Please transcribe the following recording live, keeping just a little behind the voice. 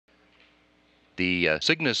The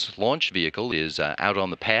Cygnus launch vehicle is out on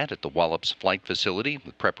the pad at the Wallops flight facility.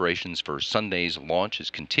 The preparations for Sunday's launch is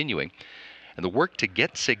continuing. And the work to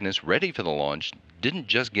get Cygnus ready for the launch didn't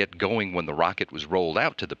just get going when the rocket was rolled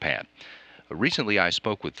out to the pad. Recently, I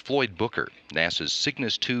spoke with Floyd Booker, NASA's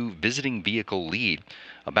Cygnus 2 visiting vehicle lead,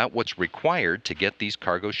 about what's required to get these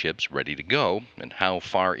cargo ships ready to go and how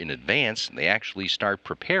far in advance they actually start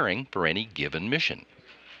preparing for any given mission.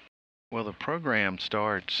 Well, the program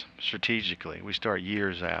starts strategically. We start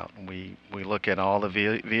years out. We look at all the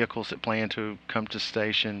vehicles that plan to come to the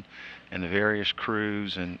station and the various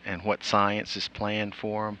crews and what science is planned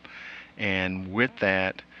for them. And with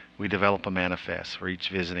that, we develop a manifest for each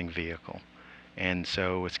visiting vehicle. And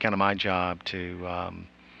so it's kind of my job to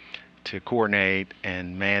coordinate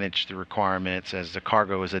and manage the requirements as the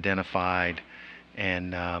cargo is identified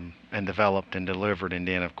and developed and delivered, and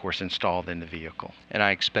then of course installed in the vehicle. And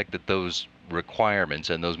I expect that those requirements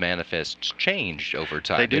and those manifests change over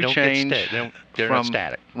time. They do change. They're not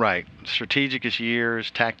static. Right. Strategic is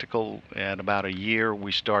years. Tactical, at about a year,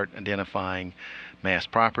 we start identifying mass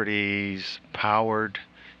properties, powered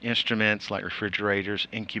instruments like refrigerators,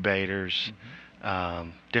 incubators,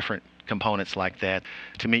 different components like that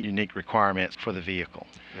to meet unique requirements for the vehicle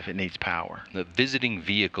if it needs power. The visiting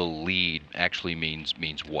vehicle lead actually means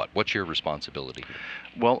what? What's your responsibility here?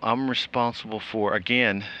 Well, I'm responsible for,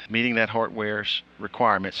 again, meeting that hardware's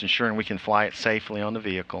requirements, ensuring we can fly it safely on the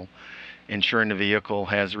vehicle, ensuring the vehicle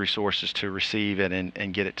has the resources to receive it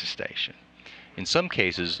and get it to station. In some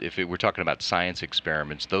cases, if we're talking about science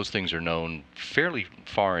experiments, those things are known fairly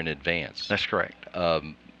far in advance. That's correct.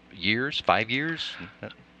 Years, 5 years?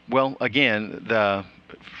 Well, again,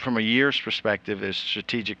 from a year's perspective is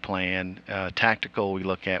strategic plan. Tactical we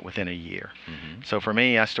look at within a year. So for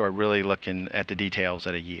me, I start really looking at the details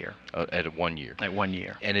at a year. At 1 year? At 1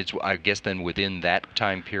 year. And it's, I guess, then within that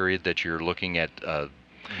time period that you're looking at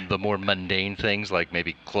the more mundane things like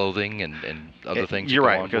maybe clothing and other things? You're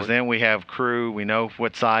right, because then we have crew, we know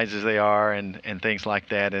what sizes they are and things like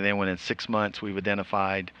that. And then within 6 months, we've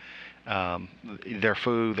identified their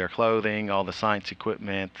food, their clothing, all the science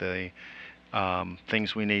equipment, the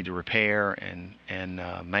things we need to repair and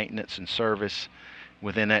maintenance and service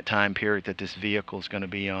within that time period that this vehicle is going to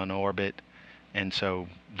be on orbit. And so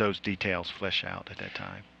those details flesh out at that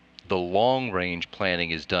time. The long-range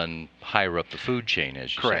planning is done higher up the food chain,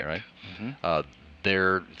 as you Correct. say, right?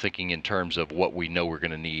 They're thinking in terms of what we know we're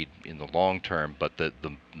going to need in the long term, but the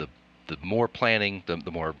more planning,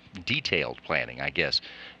 the more detailed planning, I guess,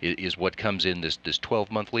 is what comes in this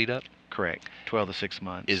 12-month lead up? Correct. 12 to 6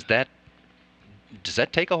 months. Does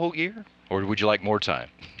that take a whole year, or would you like more time?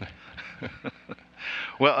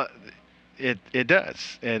 Well, it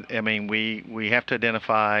does. I mean, we have to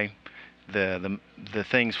identify the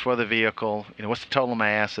things for the vehicle. You know, what's the total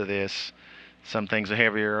mass of this? Some things are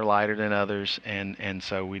heavier or lighter than others, and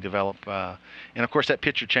so we develop. And of course, that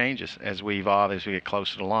picture changes as we evolve, as we get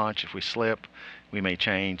closer to launch. If we slip, we may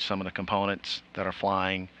change some of the components that are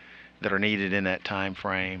flying that are needed in that time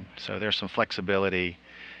frame. So there's some flexibility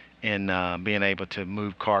in being able to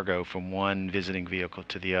move cargo from one visiting vehicle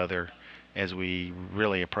to the other as we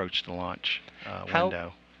really approach the launch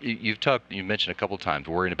window. You mentioned a couple times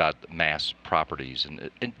worrying about mass properties,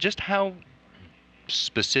 and just how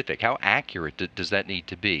specific, how accurate does that need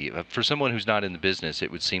to be? For someone who's not in the business, it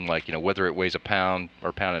would seem like, you know, whether it weighs a pound or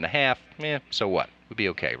a pound and a half, so what? Would be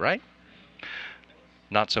okay, right?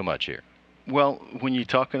 Not so much here. Well, when you're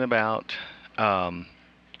talking about 3,000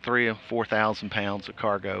 or 4,000 pounds of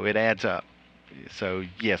cargo, it adds up. So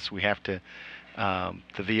yes, we have to.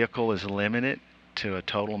 The vehicle is limited to a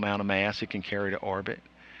total amount of mass it can carry to orbit,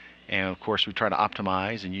 and of course we try to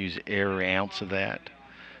optimize and use every ounce of that.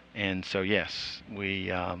 And so yes,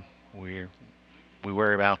 we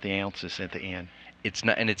worry about the ounces at the end. It's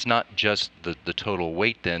not just the total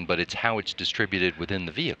weight then, but it's how it's distributed within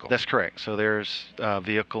the vehicle. That's correct. So there's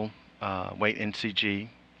vehicle weight NCG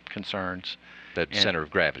concerns. That center of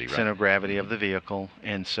gravity, right? Center of gravity of the vehicle.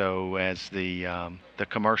 And so as the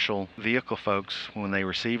commercial vehicle folks, when they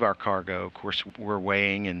receive our cargo, of course we're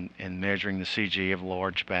weighing and measuring the CG of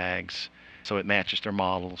large bags so it matches their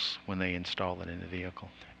models when they install it in the vehicle.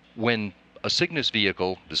 When a Cygnus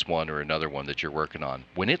vehicle, this one or another one that you're working on,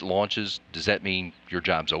 when it launches, does that mean your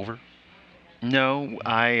job's over? No,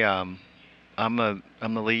 I'm the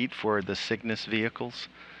lead for the Cygnus vehicles,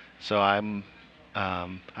 so I've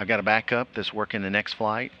got a backup that's working the next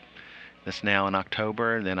flight. That's now in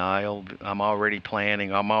October. And then I'm already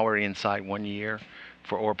planning. I'm already inside 1 year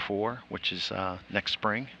for Orb 4, which is next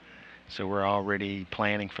spring. So we're already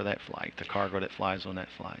planning for that flight, the cargo that flies on that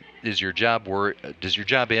flight. Does your job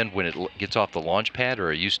end when it gets off the launch pad, or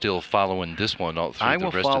are you still following this one all through I the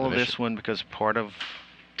will rest of the follow mission? this one because part of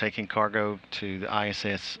taking cargo to the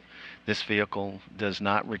ISS, this vehicle does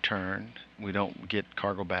not return. We don't get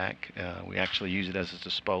cargo back. We actually use it as a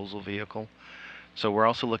disposal vehicle. So we're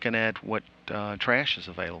also looking at what trash is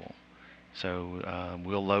available. So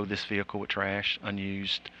we'll load this vehicle with trash,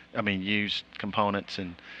 used components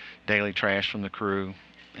and daily trash from the crew,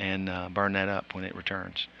 and burn that up when it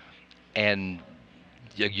returns. And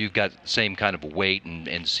you've got the same kind of weight and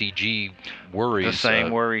CG worries. The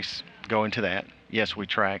same worries go into that. Yes, we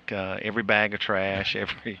track every bag of trash,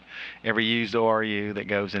 every used ORU that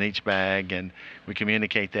goes in each bag, and we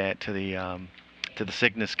communicate that to the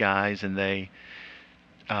Cygnus guys, and they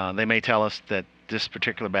may tell us that this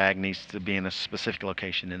particular bag needs to be in a specific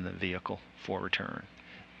location in the vehicle for return.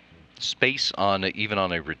 Space even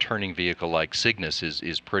on a returning vehicle like Cygnus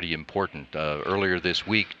is pretty important. Earlier this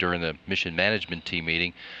week during the mission management team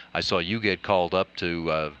meeting, I saw you get called up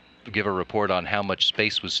to give a report on how much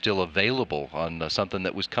space was still available on something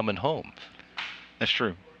that was coming home. That's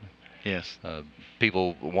true. Yes.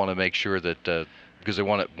 People want to make sure that because they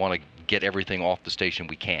want to get everything off the station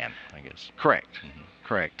we can, I guess. Correct.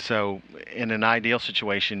 Correct. So in an ideal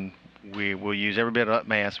situation, we will use every bit of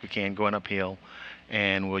mass we can going uphill,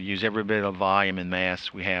 and we'll use every bit of volume and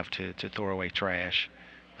mass we have to throw away trash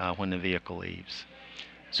when the vehicle leaves.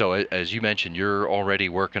 So as you mentioned, you're already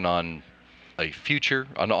working on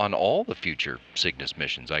on all the future Cygnus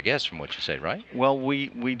missions, I guess, from what you said, right? Well,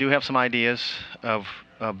 we do have some ideas of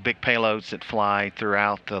big payloads that fly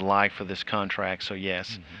throughout the life of this contract, so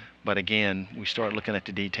yes. But again, we start looking at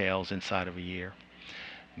the details inside of a year.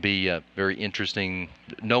 Be very interesting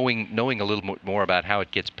knowing a little more about how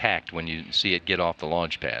it gets packed when you see it get off the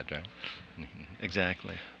launch pad, right?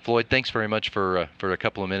 Exactly. Floyd, thanks very much for a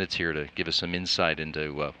couple of minutes here to give us some insight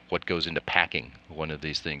into what goes into packing one of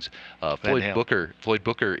these things. Floyd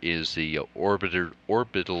Booker is the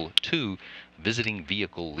Orbital 2 visiting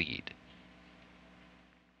vehicle lead.